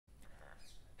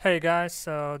Hey guys,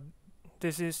 so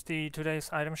this is the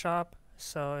today's item shop.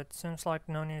 So it seems like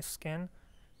no new skin.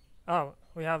 Oh,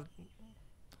 we have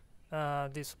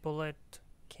this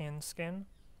bulletkin skin.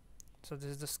 So this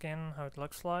is the skin, how it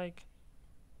looks like.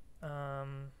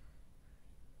 Um,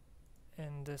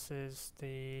 and this is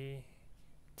the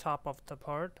top of the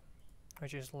part,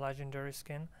 which is legendary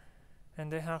skin.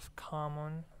 And they have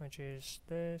common, which is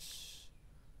this.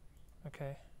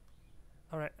 Okay.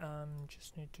 Alright,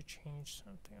 just need to change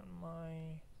something on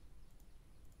my...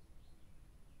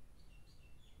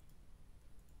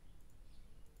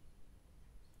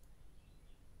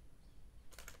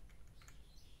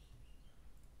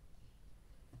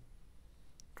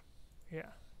 Yeah,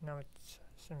 now it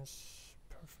seems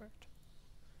perfect.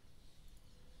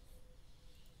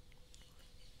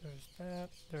 There's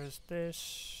that, there's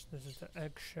this is the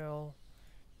eggshell,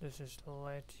 this is the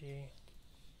letty,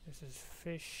 this is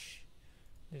fish,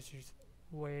 this is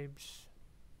webs,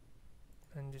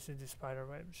 and this is the spider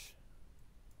webs.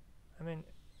 I mean,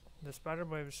 the spider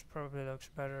webs probably looks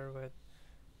better with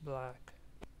black.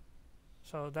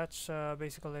 So that's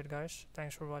basically it guys.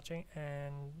 Thanks for watching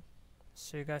and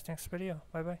see you guys next video.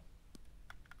 Bye bye.